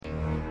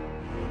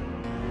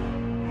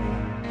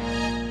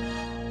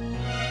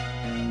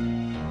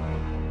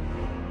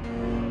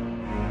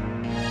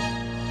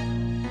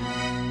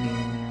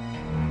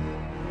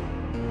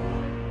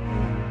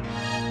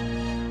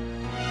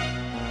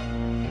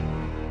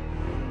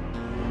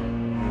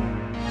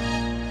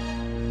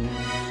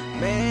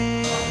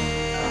Man,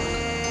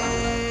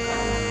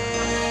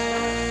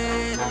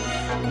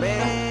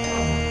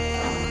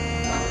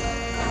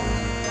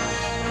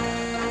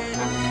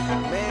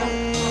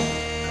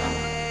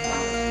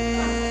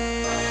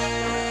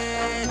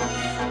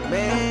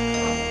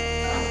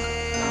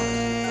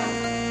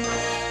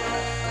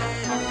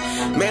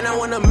 I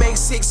wanna make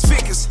 6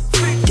 figures.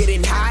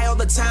 Getting high all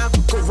the time,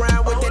 fuck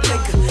around with that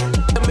liquor.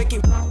 I'm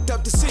making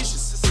up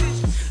decisions.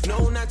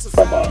 No, not to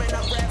find, man,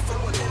 I rap for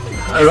a living.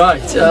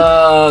 Alright,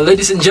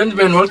 ladies and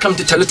gentlemen, welcome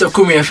to Talita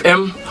Kumi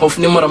FM.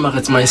 Hofni Moramak,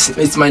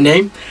 it's my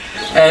name.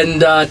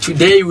 And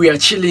today we are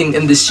chilling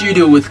in the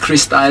studio with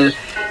Crystal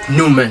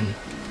Newman.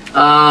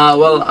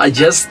 Well, I'm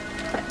just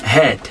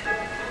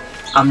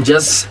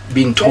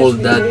being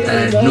told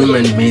that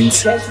Newman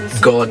means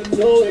God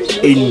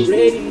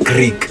in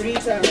Greek.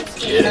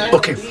 Yeah.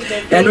 Okay,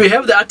 and we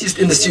have the artist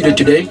in the studio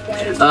today.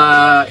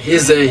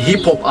 He's a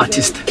hip-hop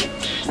artist.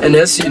 And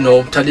as you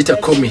know, Talita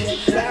Kumi,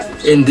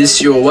 in this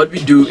show, what we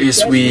do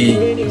is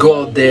we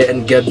go out there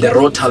and get the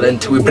raw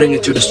talent. We bring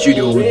it to the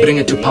studio, we bring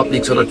it to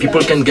public so that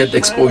people can get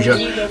exposure,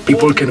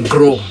 people can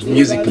grow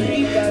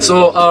musically.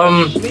 So,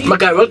 my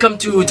guy, welcome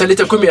to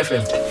Talita Kumi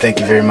FM. Thank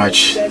you very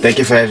much. Thank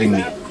you for having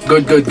me.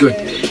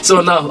 Good.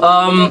 So now,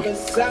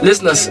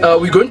 listeners,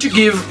 we're going to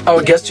give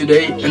our guest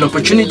today an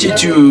opportunity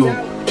to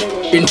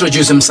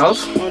introduce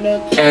himself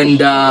and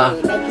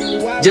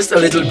just a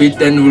little bit,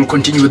 then we'll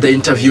continue with the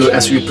interview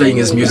as we're playing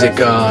his music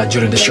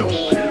during the show.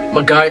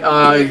 My guy,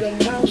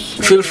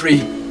 feel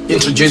free,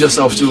 introduce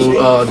yourself to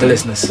the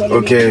listeners.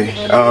 Okay,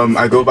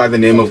 I go by the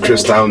name of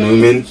Crystal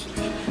Newman,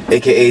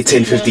 aka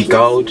 1050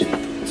 Gold.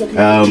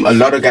 A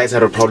lot of guys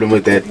had a problem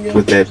with that,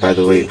 by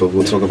the way, but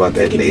we'll talk about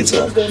that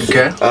later.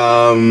 Okay.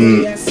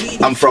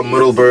 I'm from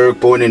Middelburg,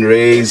 born and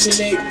raised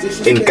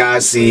in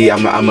Kasi.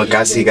 I'm a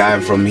Kasi guy.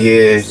 I'm from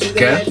here.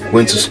 Okay.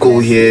 Went to school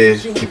here.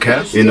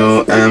 Okay. You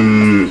know,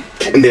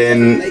 and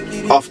then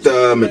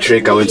after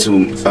matric, I went to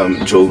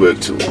Joburg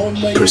to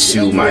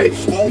pursue my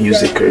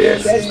music career.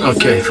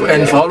 Okay.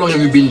 And for how long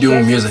have you been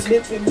doing music?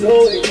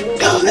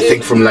 I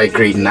think from like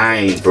grade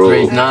 9, bro.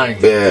 Grade 9.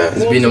 Yeah.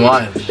 It's been a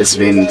while. It's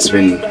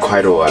been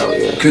quite a while.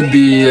 Yeah. Could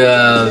be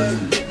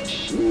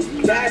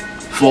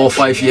 4 or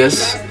 5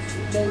 years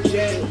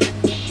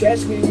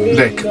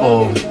back,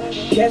 or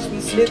yeah,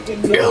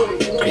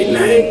 grade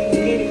 9.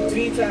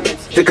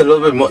 I think a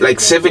little bit more, like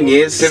 7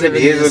 years. 7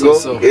 years ago.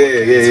 So.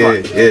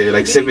 Yeah,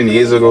 like 7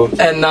 years ago.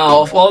 And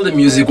now, of all the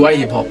music, why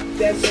hip hop?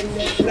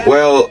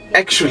 Well,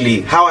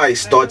 actually, how I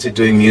started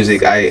doing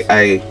music, I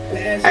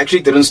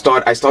actually didn't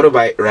start. I started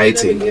by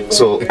writing,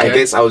 so okay. I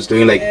guess I was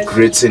doing like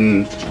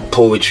written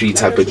poetry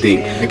type of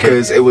thing,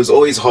 because it was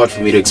always hard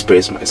for me to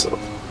express myself.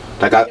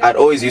 Like I'd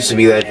always used to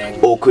be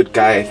that awkward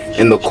guy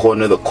in the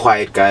corner, the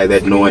quiet guy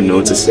that no one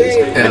notices,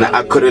 and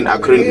I couldn't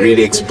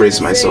really express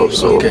myself.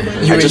 So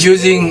you were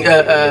using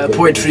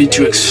poetry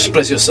to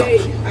express yourself.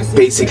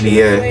 Basically,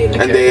 yeah. Okay.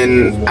 And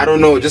then I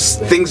don't know,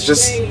 things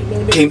just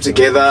came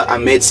together. I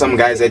met some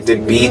guys that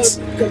did beats,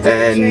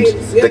 and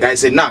the guy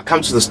said, "Nah,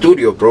 come to the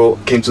studio, bro."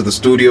 Came to the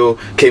studio,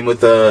 came with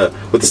the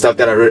stuff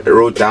that I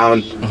wrote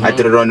down. Mm-hmm. I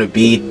did it on a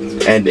beat,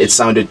 and it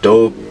sounded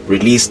dope.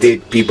 Released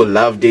it, people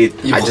loved it.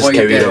 I just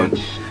carried on.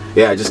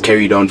 Yeah, I just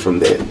carried on from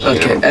there.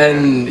 Okay, you know?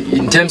 And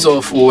in terms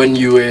of when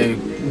you were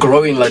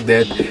growing like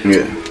that,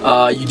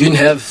 you didn't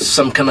have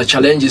some kind of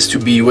challenges to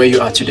be where you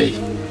are today.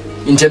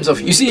 In terms of,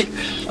 you see,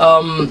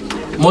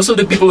 most of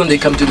the people when they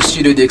come to the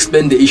studio, they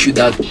explain the issue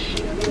that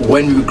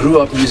when we grew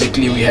up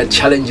musically, we had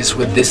challenges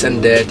with this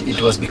and that. It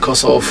was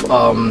because of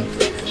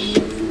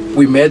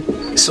we met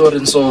so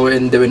and so,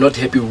 and they were not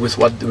happy with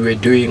what we were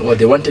doing, or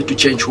they wanted to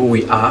change who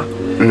we are,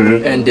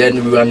 and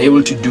then we were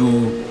unable to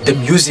do the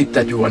music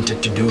that we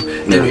wanted to do.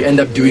 Then we end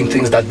up doing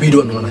things that we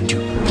don't want to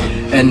do,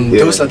 and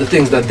those are the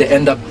things that they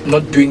end up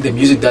not doing the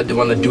music that they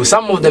want to do.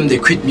 Some of them they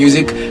quit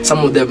music,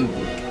 some of them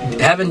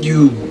haven't.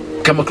 You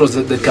come across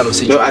that kind of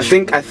situation? No, I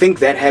think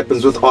that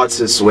happens with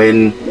artists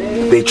when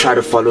they try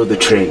to follow the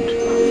trend.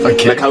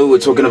 Okay. Like how we were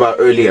talking about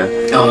earlier.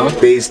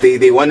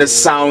 They want to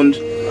sound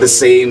the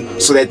same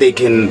so that they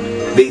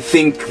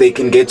think they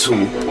can get to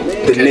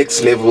the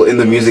next level in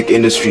the music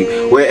industry.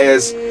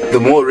 Whereas the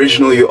more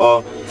original you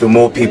are, the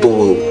more people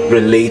will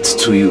relate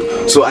to you.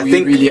 So I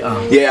think really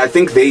are. Yeah, I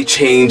think they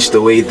change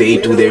the way they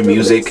do their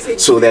music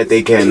so that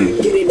they can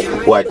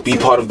be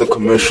part of the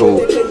commercial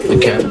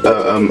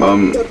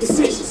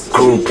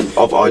group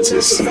of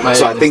artists.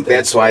 So I think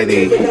that's why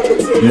they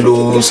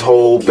lose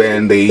hope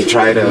and they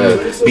try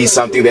to be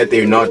something that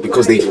they're not,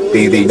 because they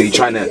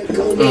trying to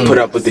put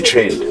up with the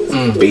trend,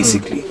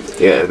 basically.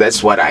 Yeah,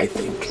 that's what I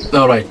think.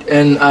 All right.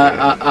 And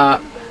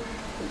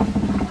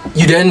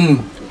you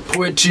then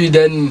poetry,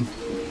 then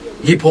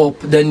hip hop,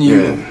 then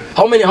you.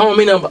 How many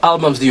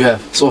albums do you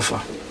have so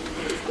far?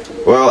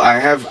 Well, I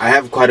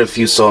have quite a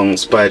few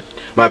songs, but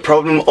my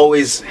problem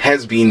always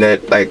has been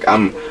that like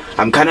I'm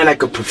kind of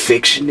like a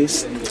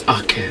perfectionist.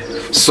 Okay.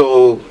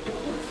 So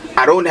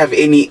I don't have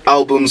any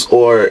albums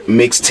or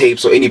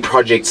mixtapes or any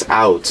projects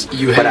out.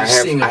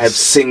 I have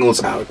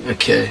singles out.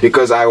 Okay.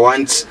 Because I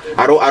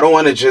don't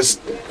want to just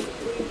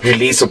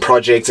release a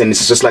project and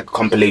it's just like a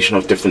compilation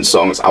of different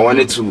songs. I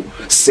wanted to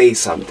say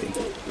something.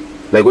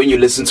 Like when you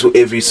listen to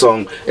every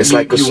song, it's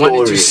like a story. You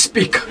wanted to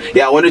speak.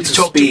 Yeah, I wanted to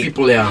talk speak. To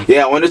people, yeah.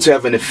 Yeah, I wanted to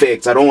have an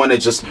effect. I don't want to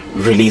just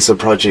release a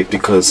project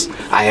because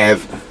I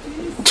have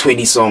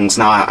 20 songs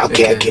now.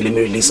 Okay, let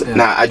me release it.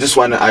 Nah, I just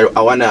wanna.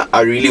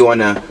 I really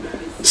wanna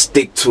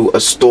stick to a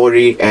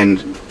story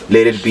and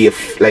let it be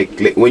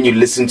like when you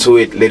listen to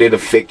it, let it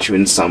affect you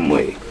in some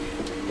way.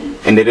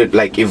 And let it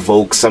like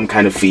evoke some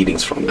kind of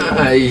feelings from you.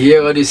 I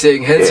hear what you're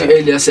saying. Hence, you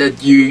earlier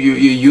said you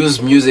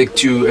use music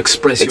to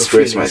express your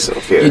feelings.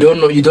 Myself. Yeah.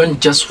 You don't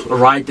just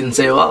write and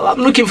say, "Well, I'm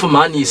looking for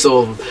money."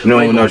 So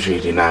no, not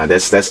really. Nah,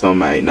 that's not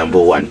my number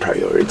one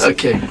priority.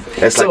 Okay,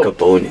 that's like a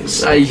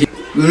bonus. I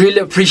really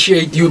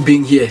appreciate you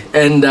being here,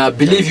 and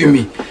believe you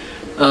me,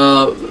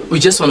 we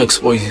just want to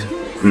expose you.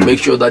 Make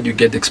sure that you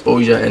get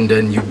exposure, and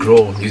then you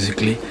grow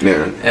musically.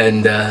 Yeah.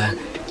 And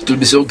it will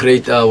be so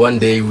great one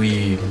day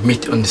we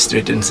meet on the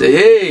street and say,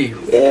 hey,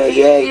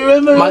 yeah, you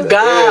remember my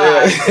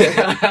guy.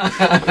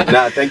 Yeah.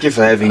 Nah, thank you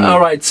for having me. All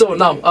right, so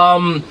now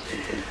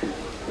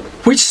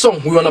which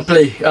song we want to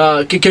play?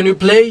 Can you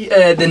play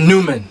the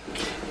Newman?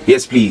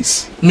 Yes,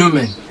 please.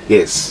 Newman.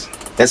 Yes,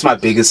 that's my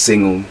biggest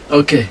single.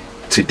 Okay.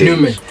 Today.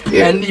 Newman.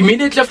 Yeah. And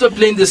immediately after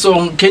playing the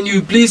song, can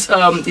you please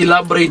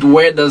elaborate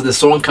where does the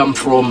song come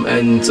from,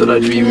 and so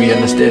that we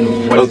understand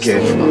what it's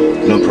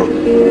about? No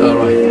problem. All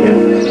right.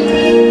 Yeah.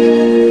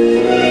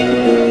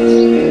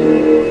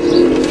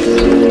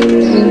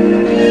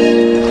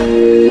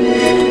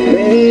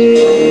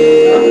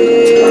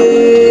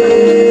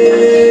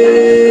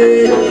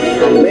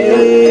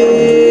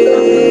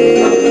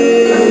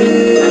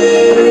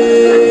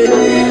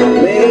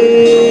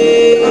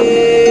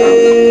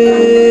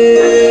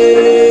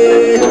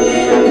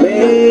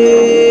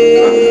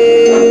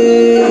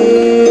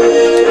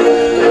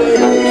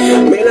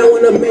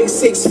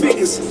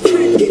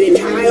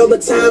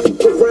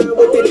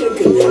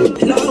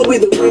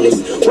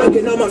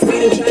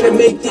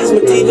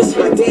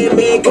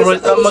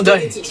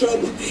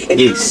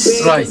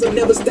 Yes. Right.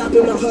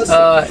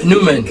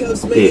 Newman.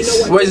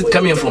 Yes. Where is it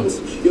coming from?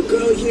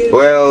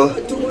 Well,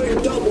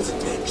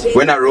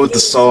 when I wrote the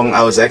song,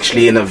 I was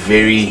actually in a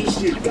very,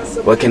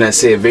 what can I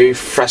say, a very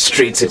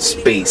frustrated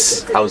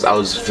space. I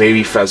was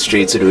very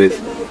frustrated with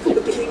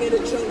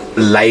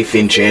life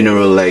in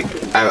general. Like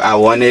I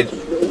wanted,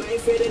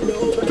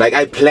 like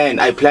I plan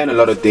a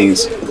lot of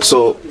things.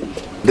 So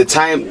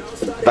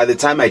by the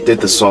time I did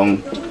the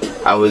song,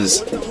 I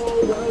was,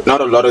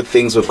 not a lot of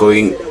things were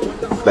going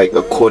like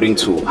according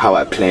to how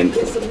I planned.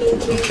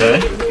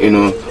 Okay. You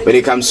know, when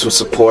it comes to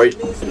support,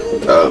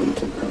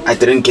 I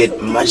didn't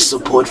get much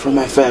support from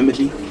my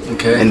family.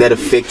 Okay. And that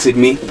affected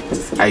me.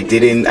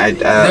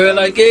 They were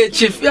like, hey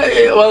Chief,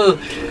 well,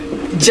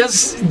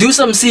 just do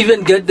some CV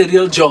and get the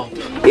real job.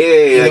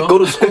 Yeah, like, go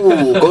to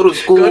school, go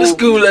to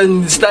school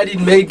and study,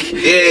 make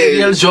a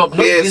real job.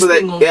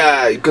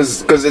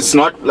 Because it's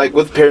not like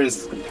with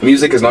parents,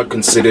 music is not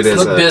considered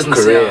as a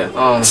business, career.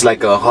 Yeah. It's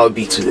like a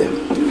hobby to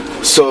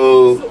them.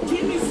 So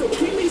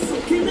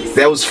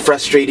that was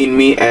frustrating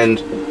me,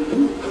 and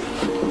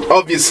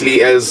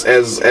obviously as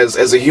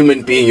a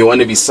human being, you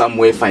want to be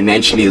somewhere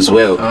financially as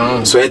well.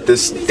 So at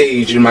this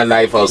stage in my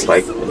life, I was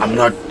like, I'm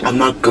not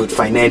good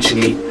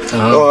financially.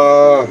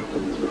 I'm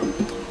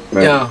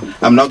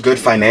not good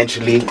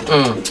financially.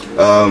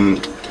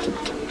 I'm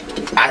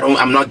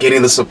not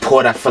getting the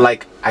support I feel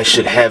like I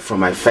should have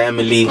from my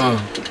family.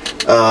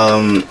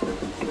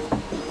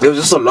 There was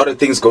just a lot of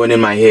things going in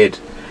my head,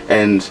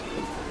 and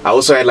I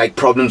also had like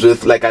problems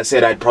with, like I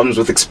said, I had problems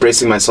with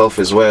expressing myself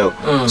as well.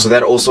 So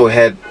that also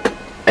had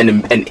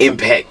an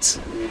impact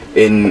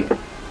in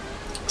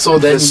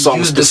the song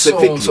use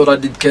specifically. The song so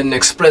that it can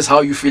express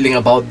how you're feeling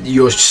about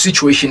your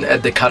situation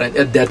at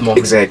that moment.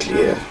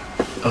 Exactly. Yeah.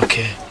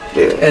 Okay.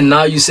 Yeah. And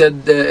now you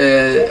said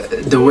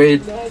the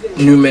word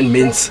Newman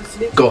means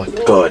God.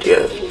 God,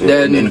 yeah.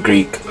 Then in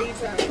Greek.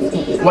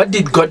 What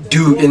did God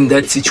do in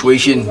that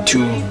situation to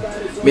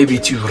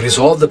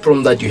resolve the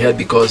problem that you had?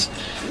 Because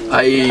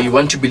I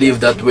want to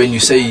believe that when you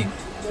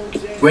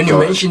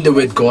mention the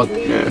word God,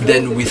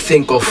 then we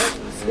think of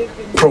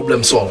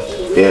problem solved.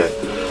 Yeah.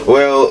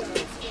 Well,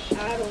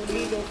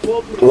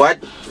 what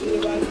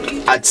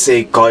I'd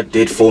say God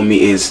did for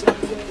me is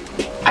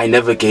I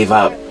never gave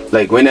up.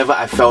 Like whenever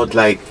I felt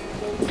like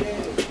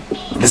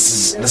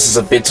this is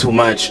a bit too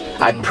much,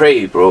 I'd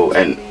pray, bro,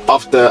 and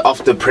after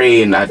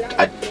praying,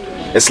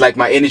 it's like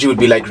my energy would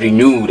be like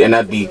renewed, and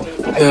I'd be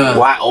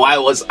why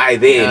was I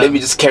there? Let me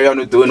just carry on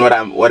with doing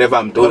whatever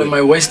I'm doing. What am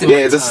I wasting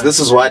my time? This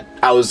is what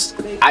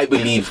I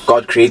believe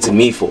God created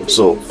me for,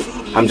 so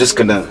I'm just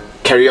gonna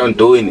carry on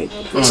doing it.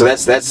 So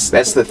that's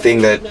the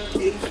thing that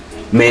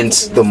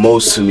meant the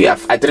most to me.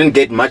 I didn't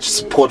get much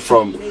support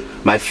from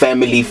my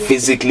family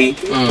physically,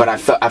 but I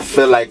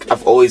feel like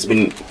I've always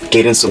been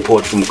getting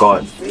support from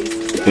God.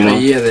 You know? I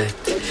hear that.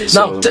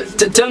 So, now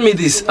tell me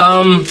this,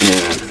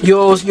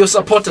 your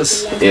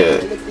supporters,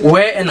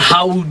 where and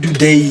how do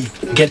they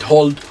get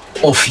hold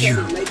of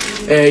you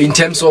in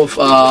terms of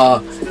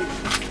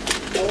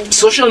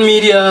social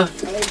media,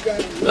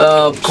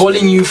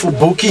 calling you, for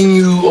booking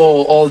you,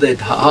 or all that?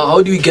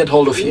 How do we get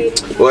hold of you?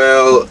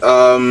 Well,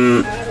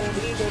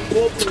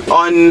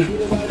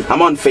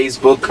 I'm on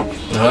Facebook,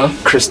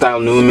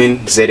 Crystyle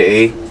Newman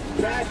ZA.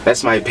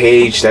 That's my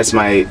page. That's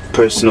my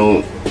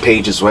personal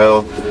page as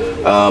well.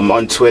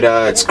 On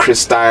Twitter, it's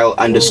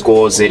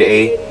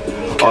Crystyle_ZA.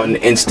 On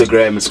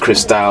Instagram, it's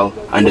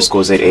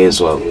Crystyle_ZA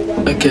as well.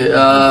 Okay.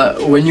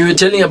 When you were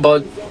telling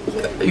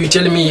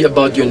me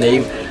about your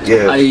name,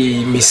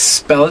 I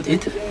misspelled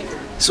it.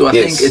 So I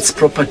think it's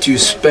proper to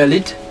spell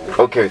it.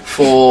 Okay.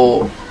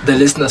 For the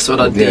listeners, so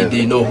that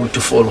they know who to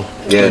follow.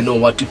 They know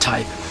what to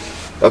type.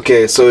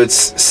 Okay, so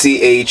it's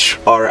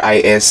CHRISTYLE,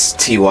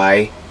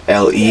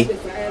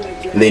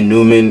 then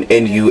Newman,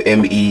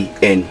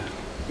 NUMEN.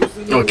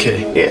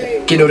 Okay.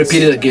 Yeah. Can you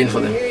repeat it again for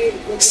them?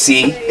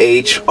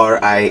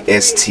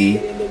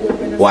 CHRISTYLE,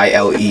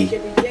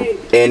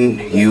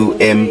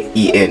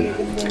 NUMEN.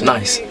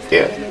 Nice.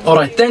 Yeah. All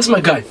right. Thanks,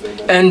 my guy.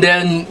 And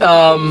then,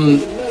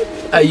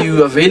 are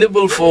you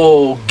available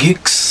for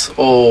gigs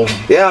or?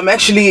 Yeah, I'm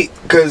actually,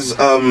 cause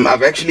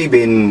I've actually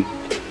been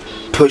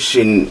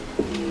pushing,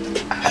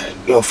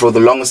 for the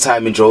longest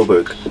time in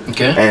Joburg.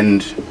 Okay.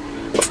 And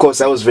of course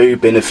that was very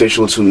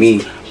beneficial to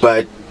me,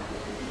 but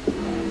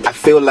I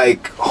feel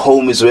like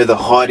home is where the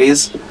heart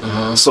is.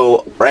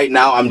 So right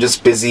now I'm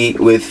just busy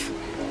with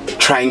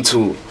trying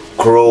to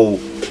grow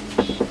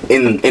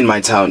in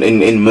my town,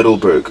 in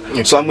Middleburg.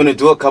 Okay. So I'm gonna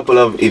do a couple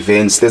of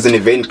events. There's an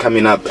event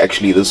coming up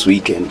actually this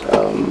weekend.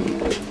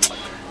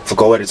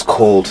 Forgot what it's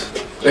called.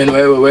 And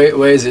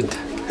where is it?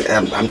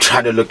 I'm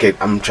trying to look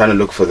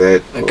for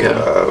that. Okay.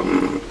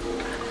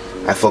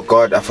 I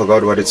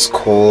forgot what it's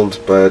called,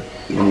 but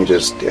let me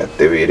just,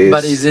 there it is.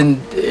 But it's in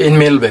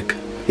Middleburg.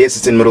 Yes,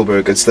 it's in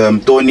Middleburg. It's the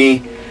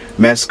Mtoni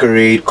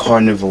Masquerade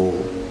Carnival.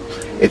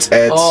 It's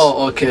at.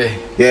 Oh, okay.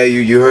 Yeah,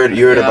 you heard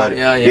about it.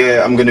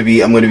 Yeah, I'm gonna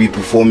be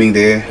performing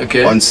there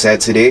on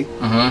Saturday.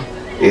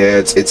 Yeah,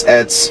 it's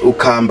at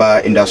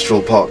Ukamba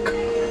Industrial Park.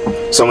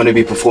 So I'm gonna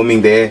be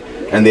performing there,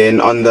 and then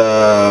on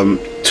the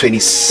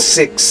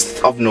 26th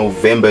of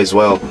November as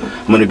well,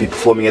 I'm gonna be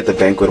performing at the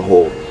banquet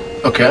hall.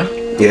 Okay.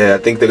 Yeah, I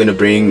think they're gonna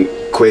bring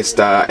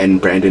Questa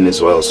and Brandon as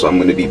well, so I'm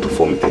gonna be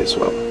performing there as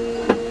well.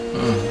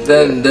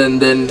 Then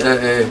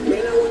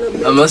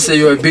I must say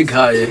you're a big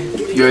guy.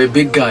 You're a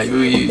big guy.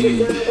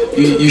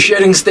 You're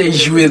sharing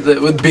stage with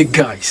big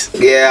guys.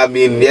 Yeah, I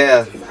mean,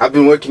 I've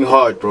been working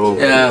hard, bro.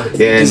 Yeah, you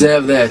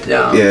deserve that.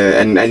 Yeah.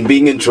 Yeah, and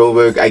being in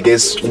Joburg, I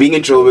guess being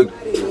in Joburg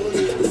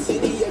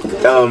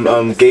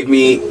gave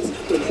me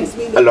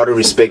a lot of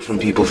respect from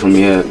people from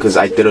here, because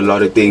I did a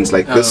lot of things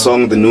like this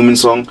song, the Newman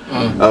song.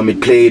 It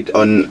played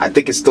on, I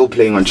think it's still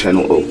playing on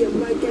Channel O.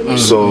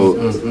 So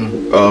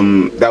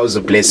that was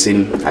a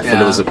blessing. I feel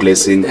it was a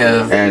blessing.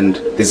 And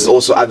there's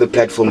also other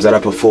platforms that I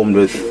performed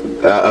with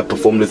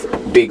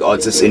big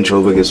artists in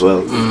Joburg as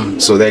well.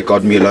 So that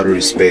got me a lot of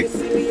respect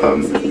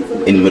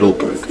in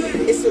Middleburg.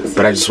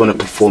 But I just want to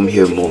perform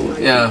here more.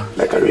 Yeah.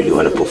 Like I really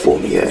want to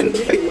perform here and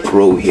like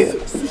grow here.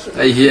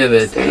 I hear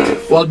that.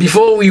 Well,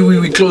 before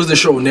we close the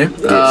show,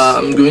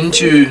 I'm going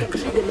to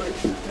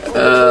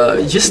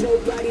just,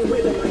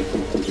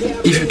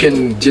 if you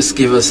can just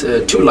give us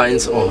 2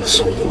 lines or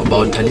so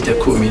about Talita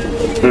Kumi,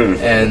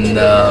 and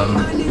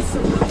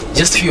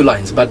just a few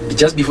lines, but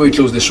just before we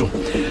close the show,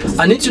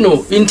 I need to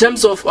know, in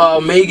terms of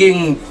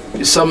making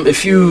a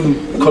few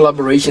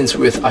collaborations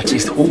with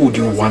artists, who would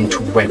you want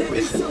to work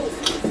with?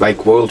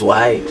 Like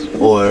worldwide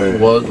or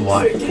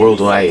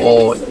worldwide,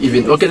 or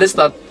even let's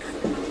start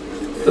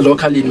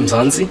locally in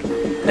Mzansi,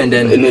 and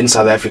then in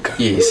South Africa.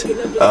 Yes.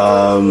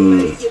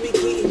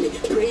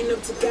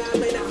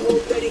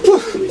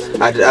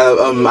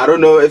 I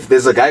don't know if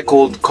there's a guy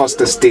called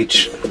Costa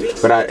Stitch,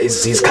 but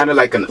he's kind of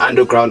like an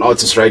underground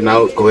artist right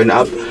now going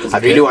up. I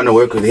really want to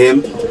work with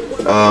him.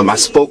 I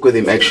spoke with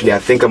him actually. I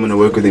think I'm gonna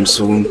work with him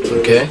soon.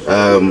 Okay.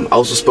 I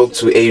also spoke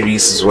to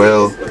A-Reese as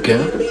well.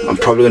 Okay. I'm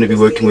probably gonna be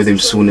working with him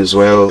soon as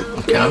well.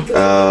 Okay.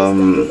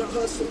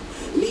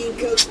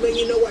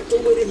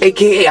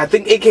 AKA, I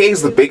think AKA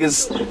is the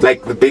biggest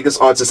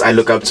artist I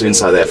look up to in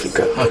South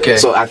Africa. Okay.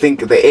 So I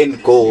think the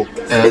end goal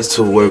is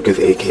to work with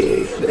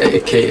AKA.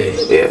 AKA.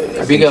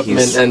 Yeah. Big up,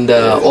 man, and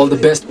all the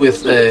best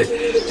with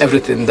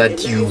everything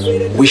that you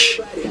wish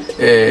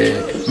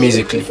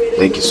musically.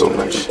 Thank you so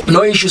much.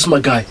 No issues, my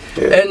guy.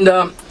 Yeah. And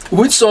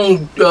which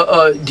song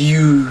do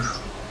you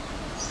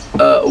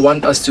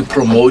want us to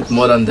promote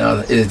more than the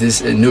other? Is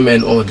this a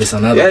Newman or this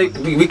another? Yeah,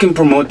 we can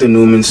promote the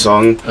Newman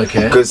song.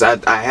 Okay. Because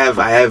I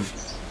have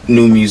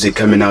new music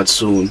coming out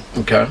soon.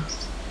 Okay.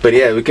 But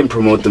yeah, we can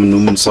promote the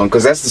Newman song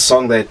because that's the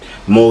song that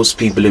most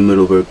people in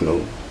Middleburg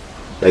know.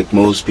 Like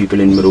most people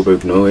in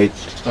Middleburg know it.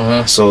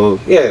 So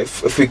yeah,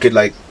 if we could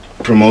like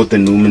promote the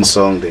Newman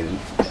song, then.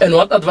 And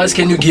what advice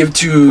can you give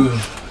to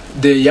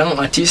the young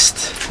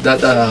artists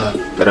that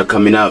are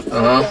coming up?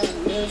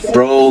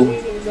 Bro,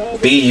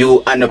 be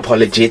you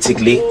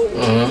unapologetically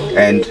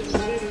and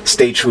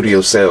stay true to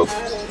yourself.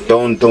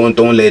 Don't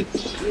let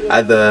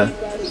other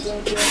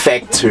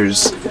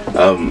factors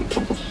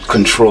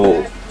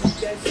control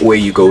where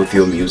you go with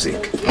your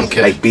music.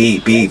 Okay. Like be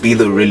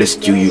the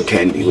realest you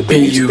can be with the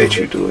music that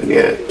you're doing.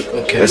 Yeah.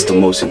 Okay. That's the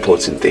most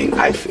important thing,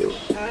 I feel,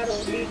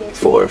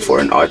 for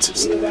an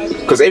artist.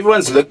 Because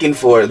everyone's looking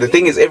for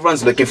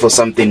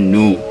something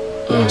new.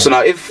 So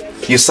now if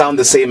you sound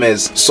the same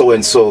as so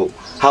and so,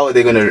 how are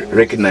they gonna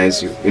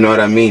recognize you? You know what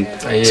I mean?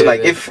 So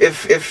like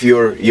if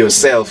you're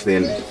yourself,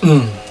 then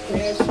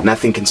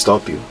nothing can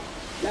stop you,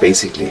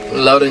 basically.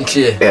 Loud and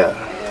clear. Yeah.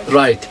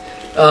 Right.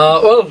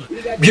 Well,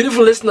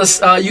 beautiful listeners,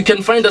 you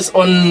can find us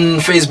on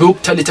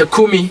Facebook, Talita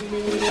Kumi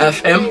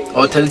FM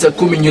or Talita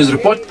Kumi News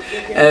Report,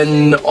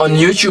 and on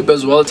YouTube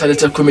as well,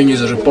 Talita Kumi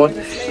News Report.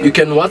 You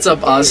can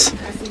WhatsApp us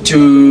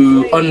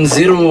on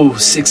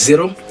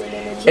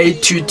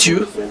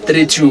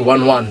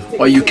 060-822-3211,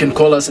 or you can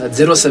call us at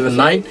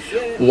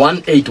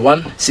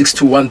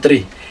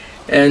 079-181-6213.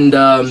 And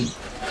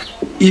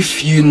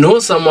if you know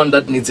someone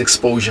that needs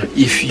exposure,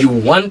 if you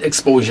want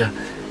exposure,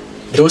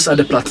 those are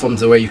the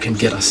platforms where you can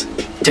get us.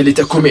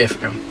 Talita Kumi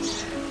FM.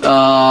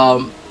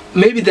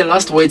 Maybe the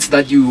last words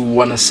that you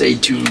want to say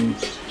to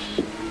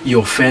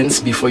your fans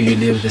before you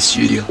leave the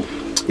studio.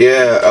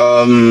 Yeah,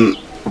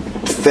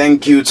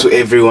 thank you to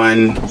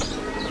everyone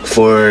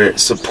for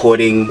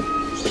supporting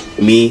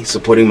me,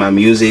 supporting my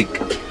music.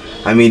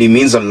 I mean, it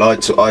means a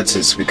lot to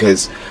artists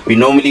because we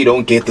normally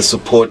don't get the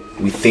support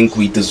we think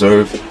we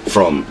deserve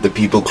from the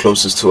people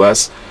closest to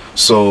us.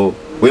 So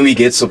when we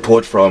get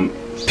support from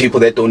people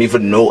that don't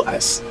even know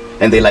us,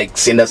 and they like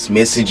send us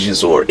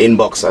messages or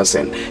inbox us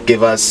and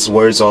give us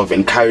words of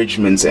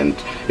encouragement and,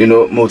 you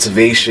know,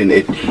 motivation,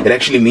 it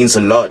actually means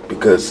a lot,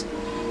 because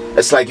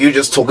it's like you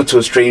just talking to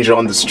a stranger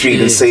on the street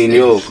and saying,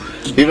 yo,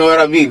 you know what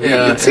I mean?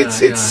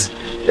 It's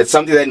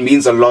something that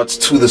means a lot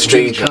to the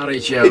stranger.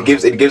 Courage, It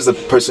gives the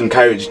person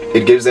courage.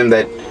 It gives them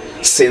that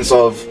sense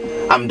of,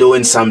 I'm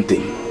doing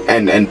something,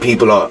 and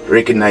people are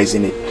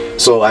recognizing it.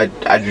 So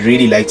I'd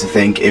really like to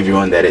thank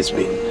everyone that has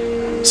been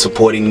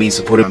supporting me,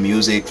 supporting my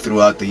music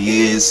throughout the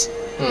years.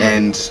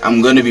 And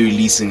I'm going to be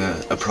releasing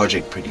a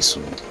project pretty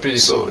soon.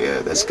 So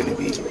yeah, that's going to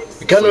be...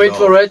 We can't wait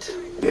for it.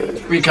 Yeah.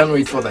 We can't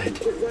wait for that.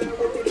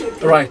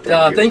 Right.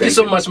 Thank you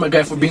so much, my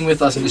guy, for being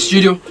with us in the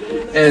studio.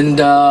 And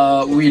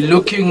we're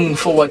looking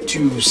forward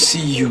to see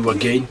you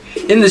again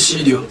in the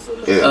studio.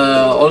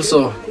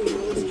 Also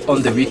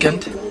on the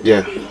weekend.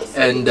 Yeah.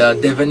 And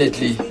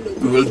definitely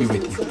we will be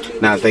with you.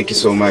 Nah, thank you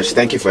so much.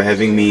 Thank you for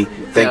having me.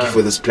 Thank you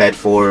for this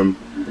platform.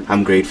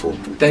 I'm grateful.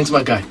 Thanks,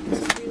 my guy.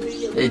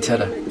 Hey,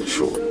 Tada.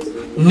 Sure.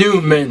 New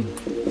men.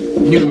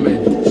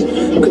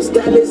 Cause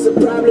style is a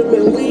problem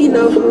and we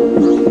know.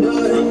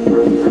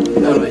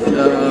 Alright,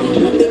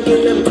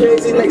 Thinking I'm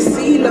crazy like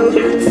CeeLo.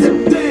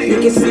 You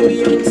can see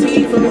me on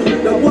TV.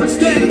 Now what's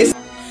that?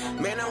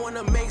 Man, I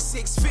wanna make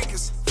 6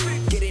 figures.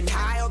 Getting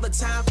high all the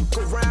time.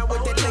 Go around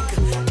with that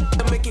liquor.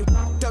 I'm making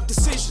up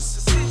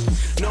decisions.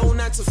 No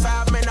 9 to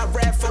 5, man, I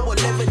rap for a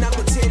living. I'm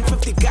the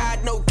 1050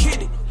 God, no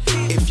kidding.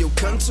 If you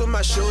come to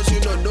my shows, you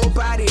know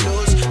nobody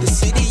knows the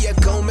city you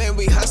go, man,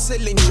 we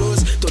hustling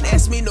yours. Don't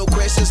ask me no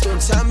questions,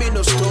 don't tell me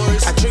no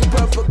stories. I drink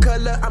purple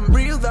color, I'm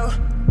real though.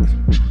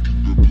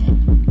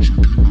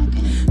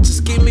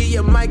 Just give me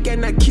a mic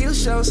and I kill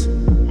shows.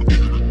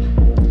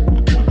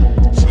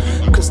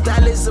 Cause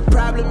style is a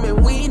problem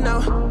and we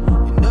know.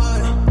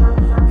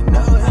 You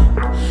know it.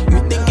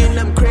 You thinking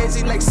I'm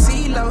crazy like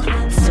CeeLo.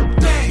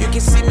 You can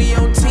see me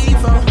on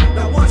TiVo.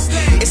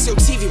 It's your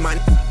TV, man.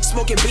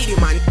 Smoking beating,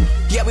 man.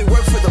 Yeah, we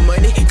work for the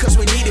money, cause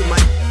we need it,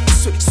 man.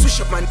 Swish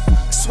up, man.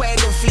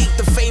 Swag on fleek,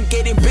 the fame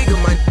getting bigger,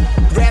 man.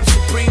 Rap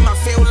supreme, I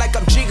feel like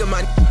I'm Jigga,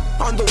 man.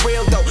 On the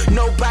real, though,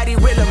 nobody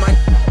realer, man.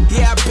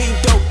 Yeah, I been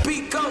dope,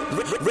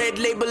 red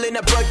label in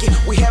a bucket.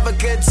 We have a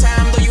good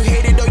time, though you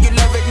hate it or you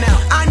love it now.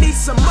 I need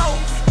some more.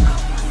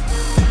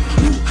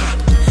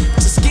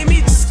 Just give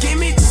me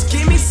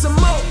some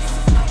more.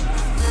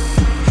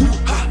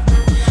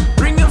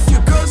 Bring a few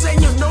girls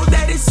and you know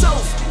that it's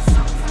over.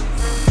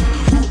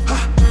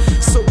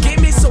 So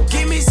give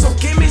me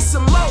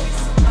some more.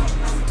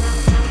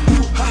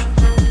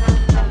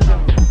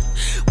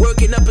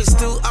 Working up and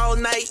still all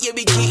night, you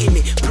be kidding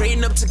me.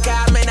 Praying up to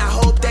God, man, I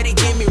hope that he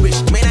give me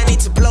rich. Man, I need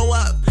to blow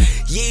up.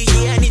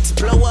 Yeah, I need to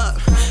blow up.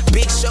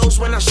 Big shows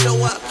when I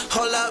show up.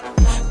 Hold up,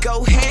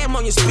 go ham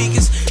on your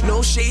speakers.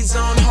 No shades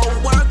on, whole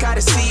world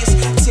gotta see us.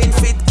 10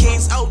 fit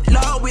kings,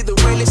 outlaw with the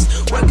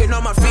realest. Working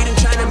on my freedom,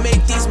 trying to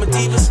make these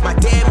Medivas. My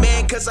damn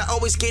man, cause I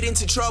always get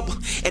into trouble.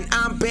 And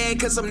I'm bad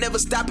cause I'm never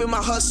stopping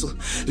my hustle.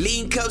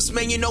 Lean cups,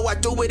 man, you know I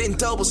do it in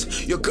doubles.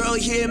 Your girl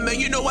here, man,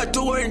 you know I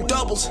do her in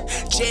doubles.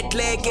 Jet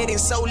lag getting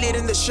so lit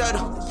in the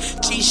shuttle.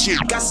 G-shit,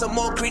 got some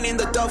more green in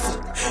the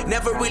duffel.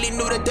 Never really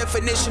knew the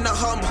definition of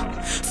humble.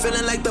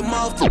 Feeling like the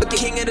motherfucking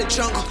king of the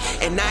jungle.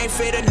 And I ain't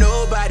afraid of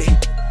nobody.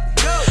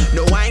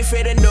 No, I ain't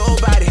afraid of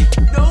nobody.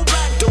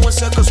 Doing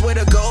circles with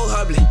a gold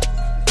hubbly.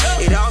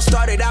 It all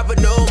started out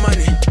with no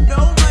money.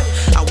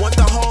 I want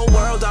the whole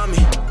world on me.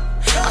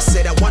 I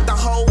said I want the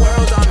whole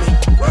world on me.